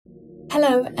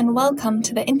Hello and welcome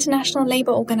to the International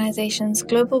Labour Organization's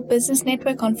Global Business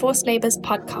Network on Forced Labour's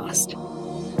podcast.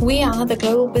 We are the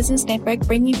Global Business Network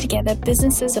bringing together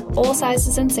businesses of all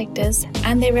sizes and sectors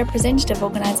and their representative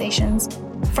organizations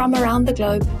from around the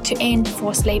globe to end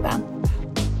forced labour.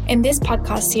 In this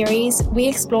podcast series, we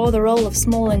explore the role of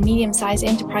small and medium-sized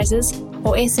enterprises,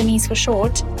 or SMEs for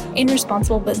short, in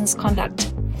responsible business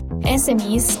conduct.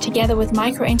 SMEs, together with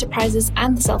micro-enterprises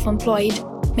and the self-employed,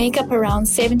 make up around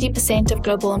 70% of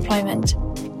global employment,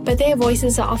 but their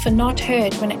voices are often not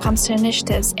heard when it comes to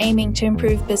initiatives aiming to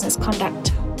improve business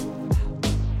conduct.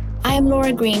 I am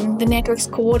Laura Green, the network's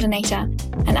coordinator,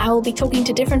 and I will be talking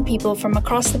to different people from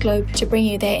across the globe to bring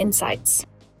you their insights.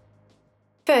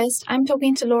 First, I'm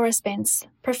talking to Laura Spence,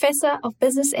 Professor of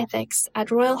Business Ethics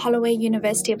at Royal Holloway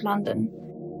University of London.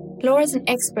 Laura is an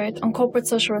expert on corporate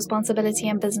social responsibility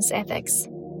and business ethics,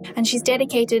 and she's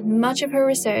dedicated much of her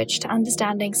research to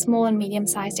understanding small and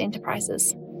medium-sized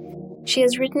enterprises. She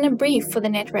has written a brief for the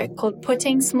network called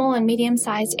Putting Small and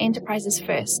Medium-Sized Enterprises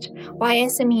First, Why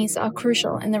SMEs Are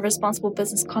Crucial in the Responsible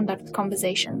Business Conduct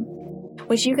Conversation,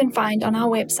 which you can find on our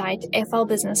website,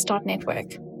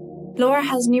 flbusiness.network. Laura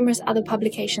has numerous other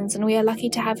publications, and we are lucky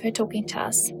to have her talking to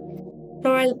us.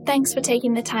 Laura, thanks for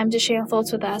taking the time to share your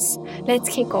thoughts with us. Let's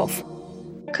kick off.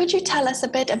 Could you tell us a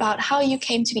bit about how you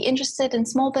came to be interested in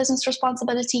small business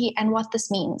responsibility and what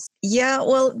this means? Yeah,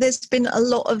 well, there's been a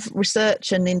lot of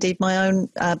research, and indeed my own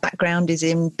background is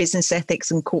in business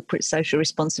ethics and corporate social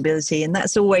responsibility, and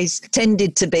that's always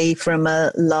tended to be from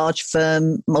a large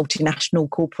firm, multinational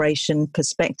corporation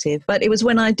perspective. But it was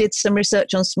when I did some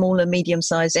research on small and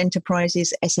medium-sized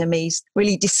enterprises, SMEs,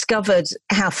 really discovered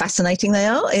how fascinating they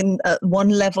are at one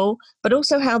level, but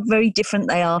also how very different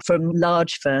they are from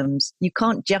large firms. You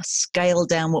can't just scale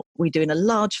down what we do in a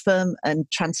large firm and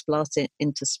transplant it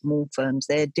into small firms.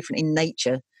 They're different in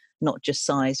nature, not just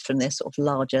size, from their sort of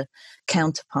larger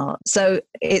counterpart. So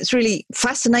it's really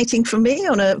fascinating for me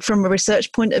from a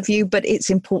research point of view, but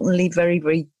it's importantly very,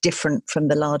 very different from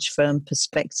the large firm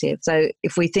perspective. So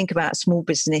if we think about small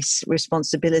business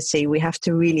responsibility, we have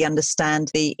to really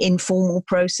understand the informal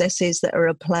processes that are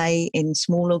at play in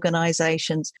small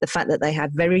organizations, the fact that they have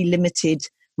very limited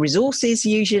resources.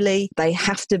 Usually they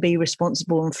have to be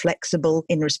responsible and flexible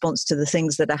in response to the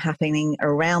things that are happening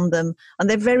around them, and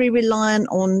they're very reliant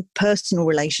on personal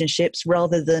relationships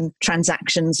rather than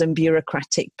transactions and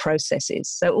bureaucratic processes.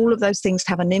 So all of those things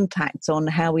have an impact on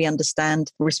how we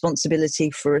understand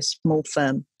responsibility for a small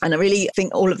firm. And I really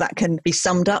think all of that can be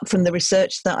summed up from the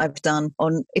research that I've done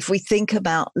on, if we think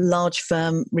about large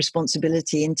firm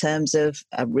responsibility in terms of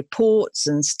reports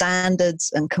and standards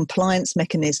and compliance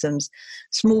mechanisms,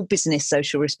 small business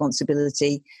social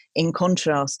responsibility, in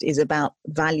contrast, is about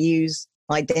values,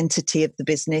 identity of the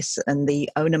business and the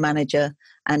owner-manager,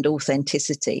 and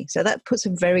authenticity. So that puts a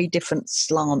very different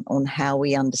slant on how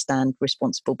we understand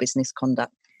responsible business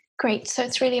conduct. Great. So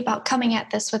it's really about coming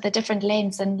at this with a different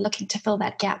lens and looking to fill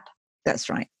that gap. That's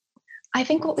right. I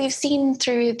think what we've seen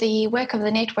through the work of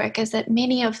the network is that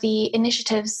many of the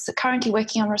initiatives currently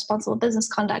working on responsible business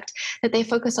conduct, that they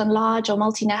focus on large or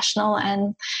multinational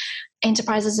and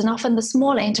enterprises, and often the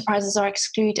smaller enterprises are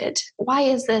excluded. Why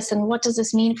is this, and what does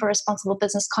this mean for responsible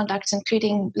business conduct,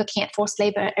 including looking at forced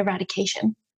labour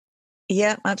eradication?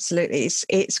 Yeah, absolutely.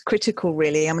 It's critical,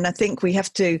 really. I mean, I think we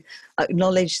have to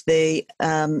acknowledge the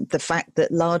fact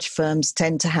that large firms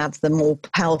tend to have the more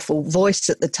powerful voice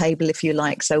at the table, if you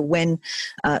like. So when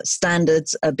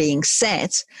standards are being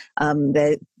set,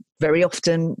 they're very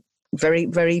often very,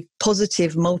 very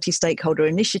positive multi-stakeholder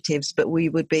initiatives, but we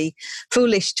would be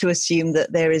foolish to assume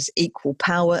that there is equal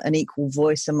power and equal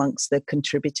voice amongst the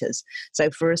contributors. So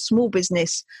for a small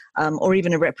business, or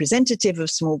even a representative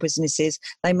of small businesses,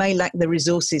 they may lack the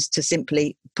resources to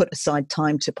simply put aside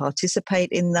time to participate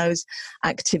in those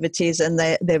activities, and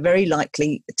they're very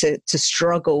likely to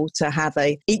struggle to have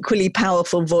a equally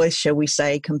powerful voice, shall we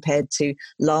say, compared to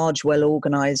large,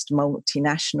 well-organized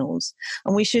multinationals.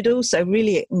 And we should also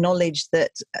really acknowledge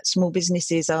that small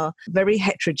businesses are very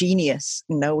heterogeneous.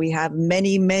 You know, we have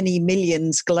many, many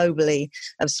millions globally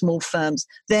of small firms.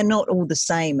 They're not all the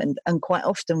same. And quite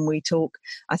often we talk,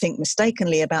 I think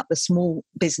mistakenly, about the small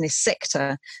business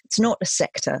sector. It's not a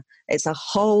sector. It's a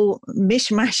whole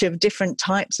mishmash of different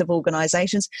types of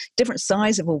organizations, different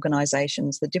size of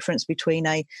organizations. The difference between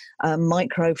a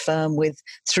micro firm with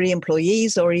 3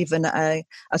 employees or even a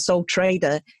sole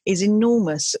trader is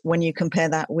enormous when you compare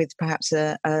that with perhaps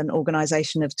an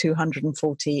organization of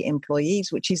 240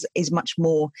 employees, which is much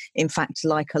more, in fact,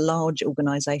 like a large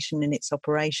organization in its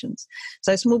operations.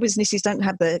 So small businesses don't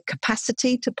have the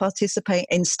capacity to participate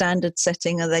in standard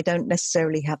setting, and they don't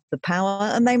necessarily have the power,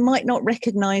 and they might not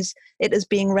recognize it as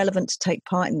being relevant to take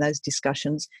part in those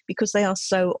discussions because they are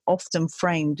so often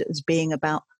framed as being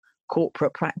about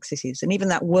corporate practices. And even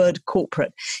that word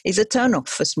corporate is a turn-off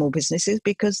for small businesses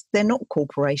because they're not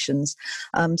corporations.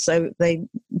 So they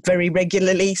very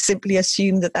regularly simply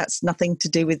assume that that's nothing to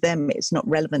do with them. It's not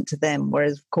relevant to them,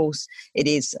 whereas of course it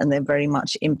is, and they're very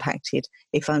much impacted,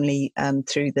 if only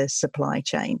through the supply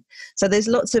chain. So there's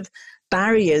lots of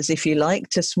barriers, if you like,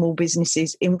 to small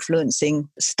businesses influencing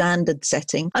standard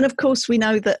setting. And of course, we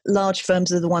know that large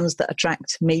firms are the ones that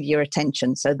attract media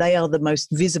attention. So they are the most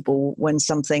visible when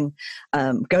something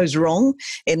goes wrong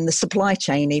in the supply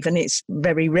chain. Even it's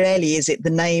very rarely is it the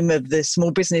name of the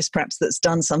small business perhaps that's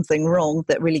done something wrong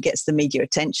that really gets the media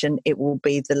attention. It will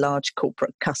be the large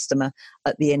corporate customer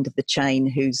at the end of the chain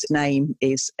whose name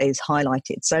is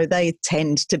highlighted. So they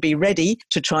tend to be ready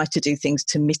to try to do things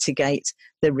to mitigate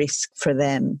the risk for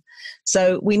them.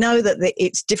 So we know that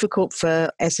it's difficult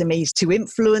for SMEs to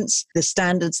influence the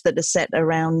standards that are set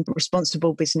around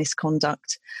responsible business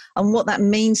conduct. And what that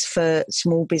means for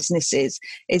small businesses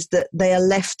is that they are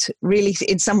left really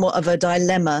in somewhat of a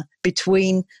dilemma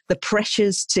between the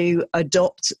pressures to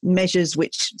adopt measures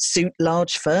which suit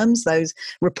large firms, those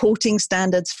reporting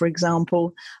standards, for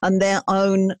example, and their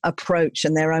own approach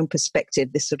and their own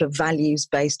perspective, this sort of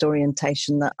values-based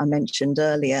orientation that I mentioned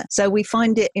earlier. So we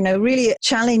find it, really a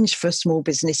challenge for small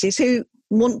businesses who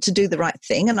want to do the right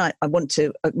thing. And I want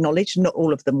to acknowledge not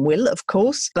all of them will, of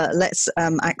course, but let's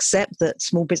accept that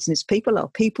small business people are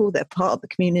people, they're part of the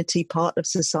community, part of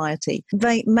society.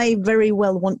 They may very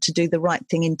well want to do the right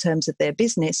thing in terms of their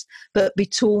business, but be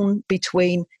torn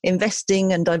between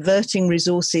investing and diverting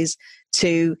resources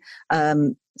to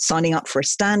signing up for a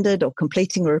standard or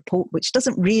completing a report which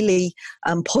doesn't really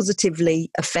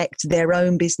positively affect their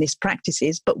own business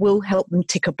practices, but will help them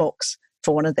tick a box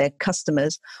for one of their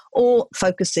customers, or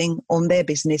focusing on their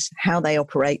business, how they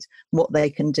operate, what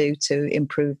they can do to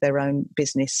improve their own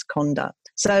business conduct.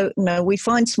 So we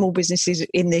find small businesses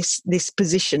in this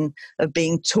position of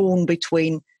being torn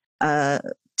between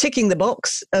ticking the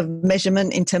box of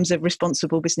measurement in terms of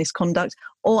responsible business conduct,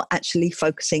 or actually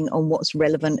focusing on what's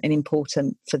relevant and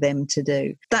important for them to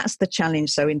do. That's the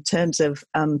challenge. So in terms of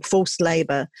forced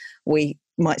labour, we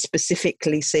might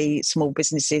specifically see small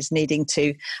businesses needing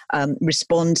to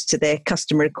respond to their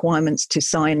customer requirements to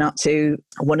sign up to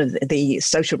one of the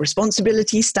social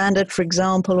responsibility standard, for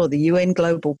example, or the UN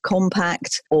Global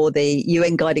Compact, or the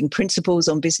UN Guiding Principles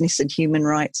on Business and Human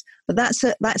Rights. But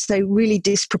that's a really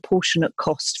disproportionate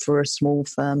cost for a small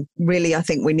firm. Really, I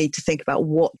think we need to think about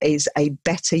what is a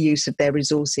better use of their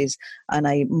resources and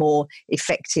a more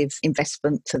effective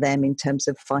investment for them in terms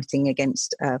of fighting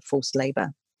against forced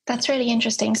labour. That's really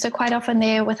interesting. So quite often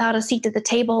they're without a seat at the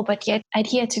table, but yet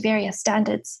adhere to various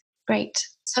standards. Great.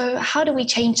 So how do we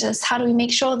change this? How do we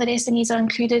make sure that SMEs are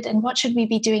included, and what should we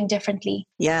be doing differently?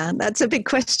 Yeah, that's a big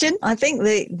question. I think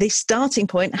the starting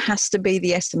point has to be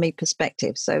the SME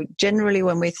perspective. So generally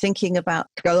when we're thinking about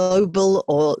global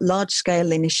or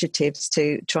large-scale initiatives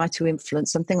to try to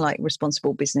influence something like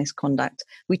responsible business conduct,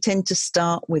 we tend to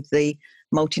start with the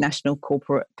multinational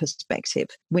corporate perspective.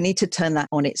 We need to turn that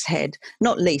on its head,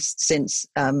 not least since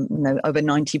over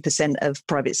 90% of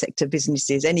private sector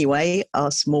businesses anyway are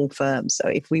small firms. So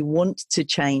if we want to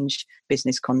change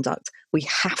business conduct, we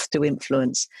have to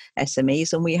influence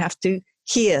SMEs, and we have to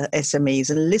hear SMEs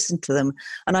and listen to them.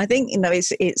 And I think,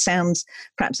 it sounds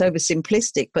perhaps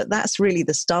oversimplistic, but that's really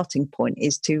the starting point,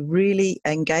 is to really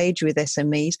engage with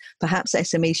SMEs. Perhaps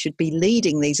SMEs should be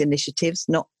leading these initiatives,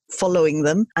 not following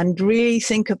them, and really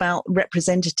think about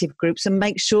representative groups and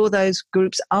make sure those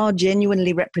groups are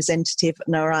genuinely representative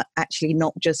and are actually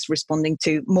not just responding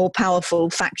to more powerful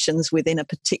factions within a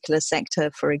particular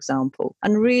sector, for example,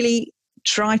 and really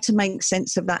try to make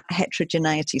sense of that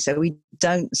heterogeneity. So we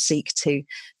don't seek to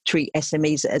treat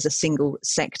SMEs as a single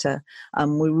sector.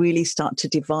 We really start to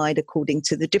divide according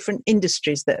to the different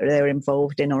industries that they're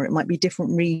involved in, or it might be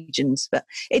different regions. But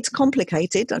it's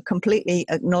complicated. I completely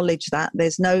acknowledge that.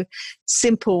 There's no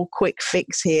simple, quick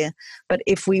fix here. But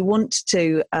if we want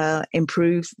to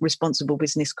improve responsible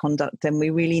business conduct, then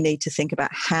we really need to think about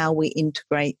how we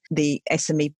integrate the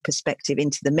SME perspective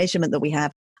into the measurement that we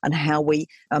have, and how we,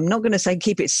 I'm not going to say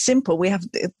keep it simple.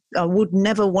 I would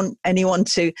never want anyone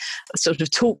to sort of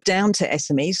talk down to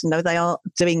SMEs. No, they are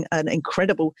doing an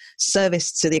incredible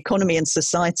service to the economy and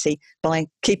society by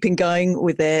keeping going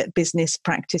with their business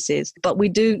practices. But we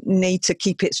do need to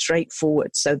keep it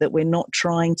straightforward so that we're not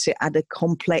trying to add a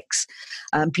complex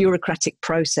bureaucratic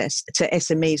process to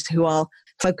SMEs who are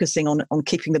focusing on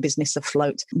keeping the business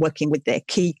afloat, working with their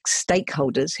key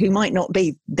stakeholders who might not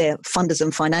be their funders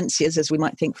and financiers, as we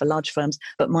might think for large firms,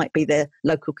 but might be their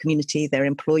local community, their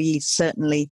employees,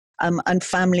 certainly, and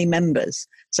family members.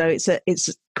 So it's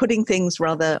putting things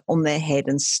rather on their head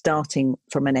and starting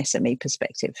from an SME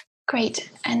perspective.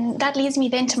 Great. And that leads me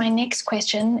then to my next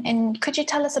question. And could you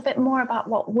tell us a bit more about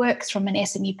what works from an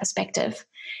SME perspective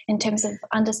in terms of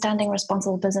understanding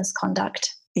responsible business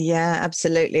conduct? Yeah,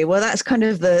 absolutely. Well, that's kind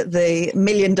of the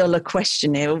million-dollar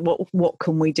question here. What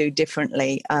can we do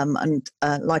differently?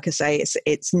 Like I say,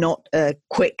 it's not a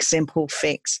quick, simple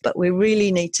fix, but we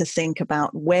really need to think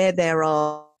about where there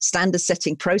are standard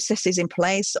setting processes in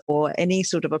place or any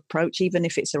sort of approach, even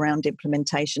if it's around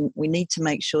implementation. We need to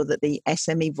make sure that the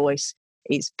SME voice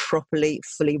is properly,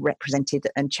 fully represented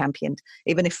and championed.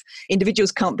 Even if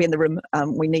individuals can't be in the room,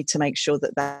 we need to make sure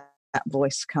that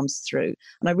voice comes through.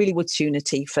 And I really would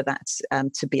opportunity for that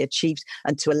to be achieved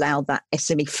and to allow that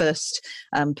SME first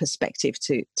perspective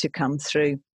to come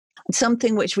through.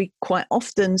 Something which we quite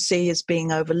often see as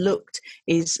being overlooked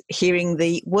is hearing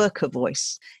the worker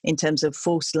voice in terms of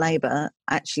forced labour.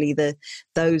 Actually,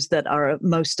 those that are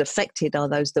most affected are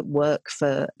those that work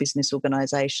for business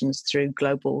organisations through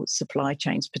global supply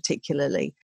chains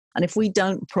particularly. And if we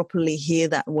don't properly hear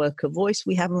that worker voice,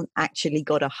 we haven't actually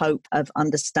got a hope of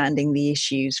understanding the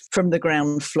issues from the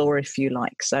ground floor, if you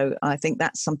like. So I think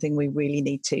that's something we really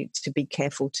need to be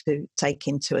careful to take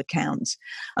into account.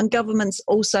 And governments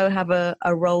also have a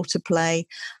role to play,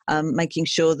 making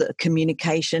sure that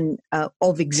communication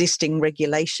of existing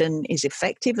regulation is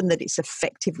effective and that it's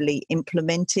effectively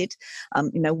implemented.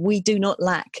 We do not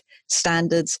lack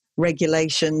standards,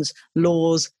 regulations,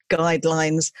 laws,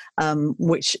 guidelines,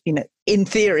 which, in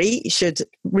theory should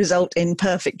result in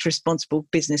perfect responsible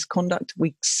business conduct.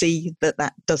 We see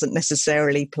that doesn't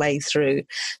necessarily play through.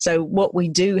 So what we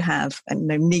do have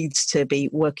needs to be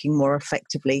working more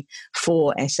effectively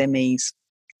for SMEs.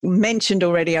 Mentioned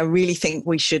already, I really think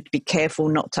we should be careful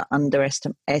not to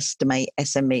underestimate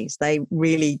SMEs. They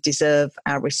really deserve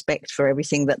our respect for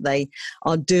everything that they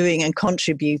are doing and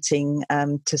contributing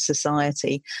to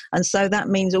society. And so that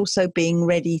means also being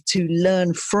ready to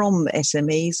learn from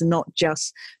SMEs, not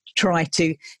just try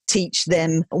to teach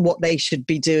them what they should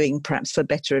be doing, perhaps for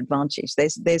better advantage.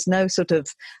 There's no sort of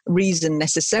reason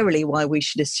necessarily why we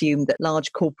should assume that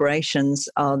large corporations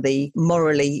are the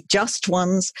morally just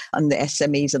ones and the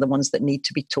SMEs are the ones that need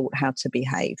to be taught how to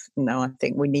behave. I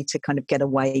think we need to kind of get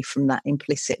away from that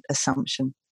implicit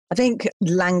assumption. I think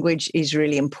language is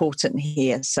really important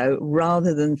here. So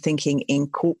rather than thinking in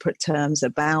corporate terms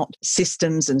about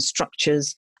systems and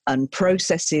structures and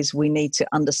processes, we need to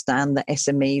understand that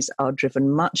SMEs are driven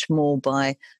much more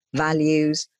by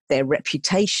values, their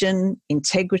reputation,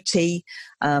 integrity,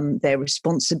 their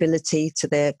responsibility to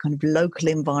their kind of local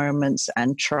environments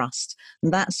and trust.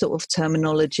 And that sort of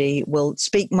terminology will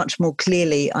speak much more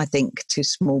clearly, I think, to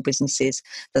small businesses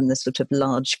than the sort of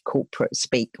large corporate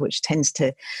speak, which tends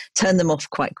to turn them off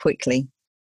quite quickly.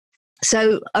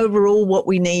 So overall, what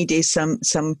we need is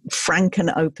some frank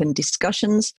and open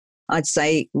discussions. I'd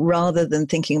say rather than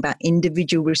thinking about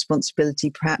individual responsibility,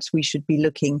 perhaps we should be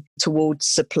looking towards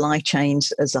supply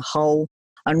chains as a whole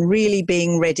and really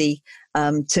being ready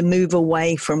to move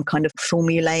away from kind of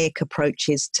formulaic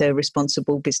approaches to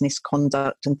responsible business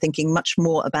conduct and thinking much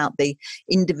more about the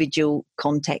individual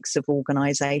context of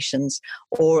organisations,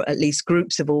 or at least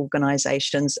groups of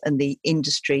organisations, and the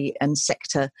industry and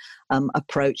sector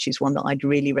approach is one that I'd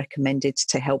really recommended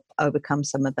to help overcome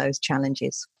some of those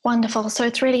challenges. Wonderful. So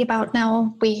it's really about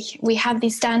now we have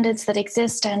these standards that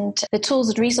exist and the tools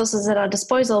and resources at our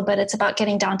disposal, but it's about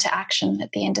getting down to action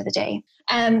at the end of the day.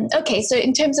 Okay, so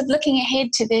in terms of looking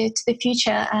ahead to the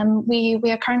future, we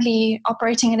are currently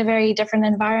operating in a very different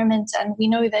environment, and we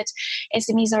know that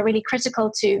SMEs are really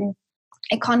critical to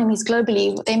economies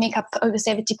globally. They make up over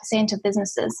 70% of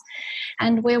businesses.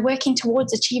 And we're working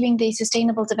towards achieving the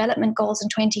Sustainable Development Goals in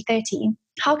 2030.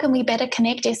 How can we better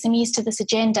connect SMEs to this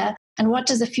agenda? And what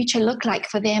does the future look like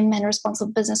for them and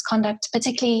responsible business conduct,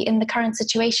 particularly in the current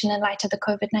situation in light of the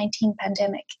COVID-19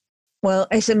 pandemic? Well,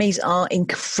 SMEs are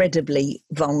incredibly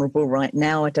vulnerable right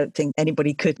now. I don't think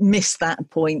anybody could miss that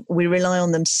point. We rely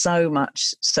on them so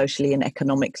much socially and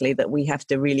economically that we have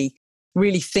to really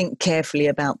think carefully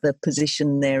about the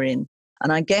position they're in.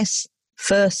 And I guess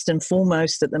first and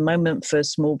foremost at the moment for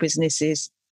small businesses,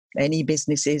 any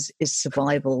businesses, is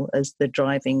survival as the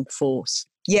driving force.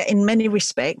 Yet in many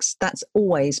respects, that's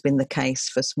always been the case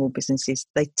for small businesses.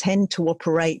 They tend to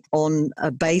operate on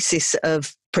a basis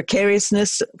of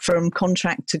precariousness from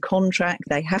contract to contract.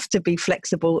 They have to be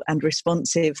flexible and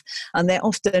responsive, and they're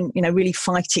often, really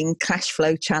fighting cash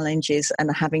flow challenges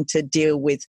and having to deal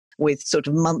with sort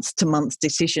of month-to-month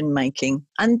decision making.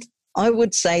 And I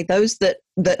would say those that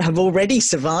have already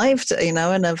survived,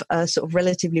 and have sort of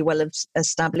relatively well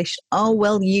established, are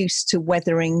well used to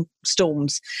weathering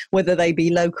storms, whether they be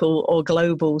local or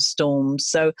global storms.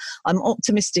 So I'm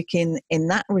optimistic in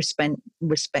that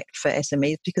respect for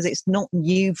SMEs, because it's not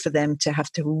new for them to have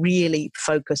to really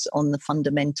focus on the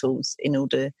fundamentals in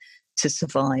order to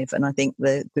survive. And I think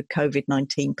the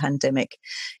COVID-19 pandemic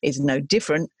is no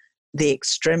different. The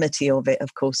extremity of it,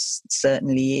 of course,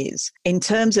 certainly is. In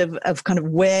terms of kind of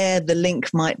where the link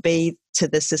might be to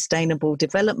the Sustainable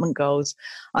Development Goals,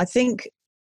 I think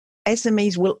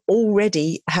SMEs will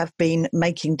already have been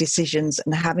making decisions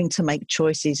and having to make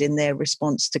choices in their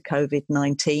response to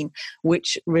COVID-19,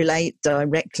 which relate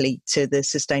directly to the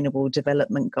Sustainable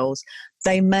Development Goals.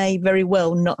 They may very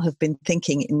well not have been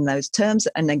thinking in those terms,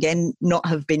 and again, not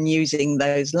have been using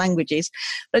those languages.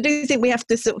 But I do think we have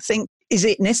to sort of think, is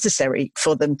it necessary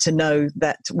for them to know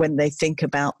that when they think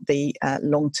about the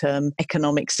long-term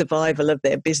economic survival of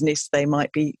their business, they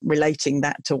might be relating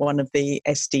that to one of the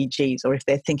SDGs, or if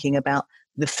they're thinking about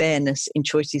the fairness in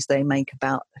choices they make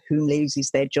about who loses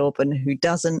their job and who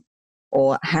doesn't,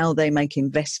 or how they make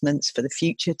investments for the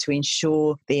future to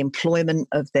ensure the employment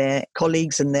of their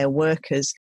colleagues and their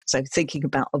workers. So thinking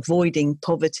about avoiding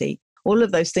poverty. All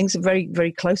of those things are very,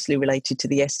 very closely related to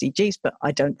the SDGs, but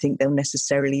I don't think they'll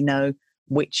necessarily know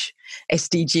which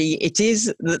SDG it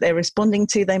is that they're responding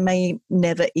to. They may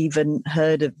never even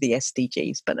heard of the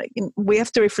SDGs, but we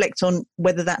have to reflect on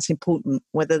whether that's important,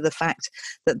 whether the fact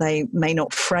that they may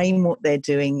not frame what they're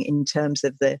doing in terms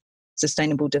of the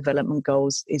Sustainable Development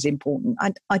Goals is important.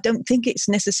 I don't think it's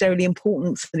necessarily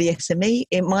important for the SME.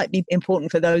 It might be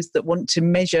important for those that want to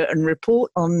measure and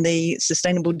report on the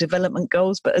Sustainable Development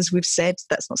Goals, but as we've said,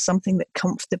 that's not something that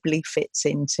comfortably fits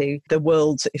into the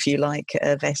world, if you like,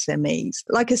 of SMEs.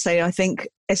 Like I say, I think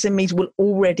SMEs will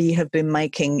already have been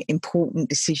making important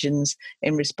decisions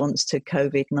in response to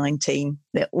COVID-19.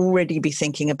 They'll already be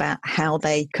thinking about how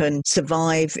they can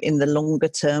survive in the longer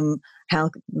term, how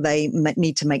they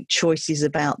need to make choices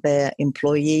about their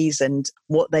employees and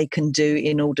what they can do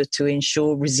in order to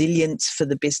ensure resilience for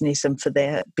the business and for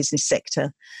their business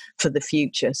sector for the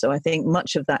future. So I think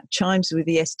much of that chimes with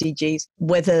the SDGs.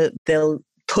 Whether they'll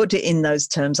put it in those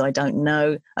terms, I don't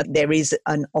know. There is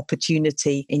an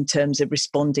opportunity in terms of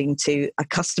responding to a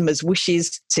customer's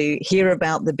wishes to hear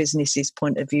about the business's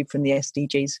point of view from the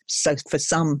SDGs. So for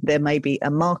some, there may be a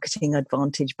marketing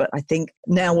advantage, but I think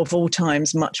now of all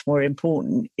times, much more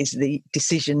important is the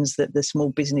decisions that the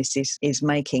small business is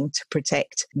making to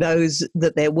protect those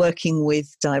that they're working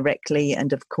with directly,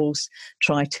 and of course,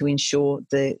 try to ensure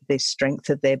the strength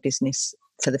of their business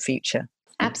for the future.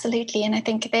 Absolutely. And I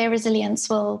think their resilience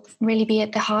will really be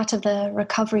at the heart of the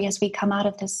recovery as we come out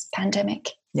of this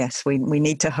pandemic. Yes, we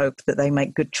need to hope that they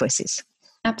make good choices.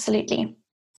 Absolutely.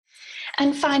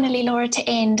 And finally, Laura, to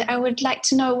end, I would like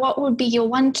to know what would be your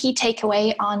one key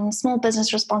takeaway on small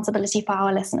business responsibility for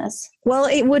our listeners? Well,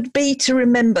 it would be to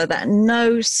remember that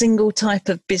no single type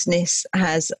of business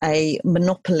has a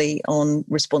monopoly on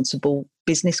responsible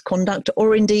business conduct,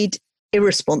 or indeed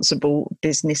irresponsible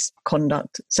business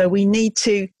conduct. So we need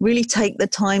to really take the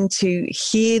time to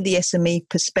hear the SME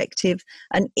perspective.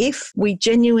 And if we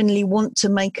genuinely want to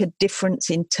make a difference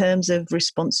in terms of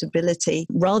responsibility,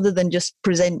 rather than just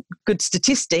present good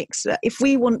statistics, if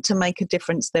we want to make a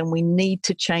difference, then we need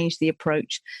to change the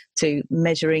approach to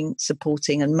measuring,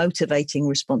 supporting and motivating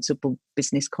responsible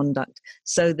business conduct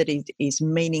so that it is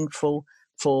meaningful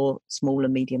for small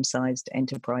and medium-sized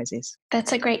enterprises.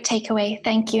 That's a great takeaway.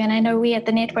 Thank you. And I know we at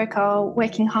the network are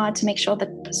working hard to make sure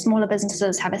that smaller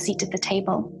businesses have a seat at the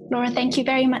table. Laura, thank you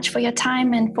very much for your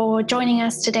time and for joining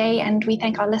us today. And we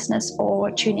thank our listeners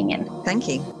for tuning in. Thank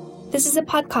you. This is a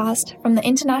podcast from the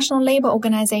International Labour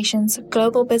Organization's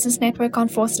Global Business Network on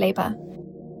Forced Labour.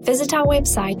 Visit our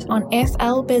website on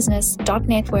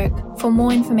flbusiness.network for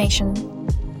more information.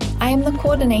 I am the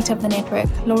coordinator of the network,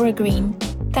 Laura Green.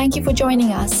 Thank you for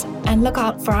joining us, and look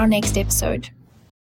out for our next episode.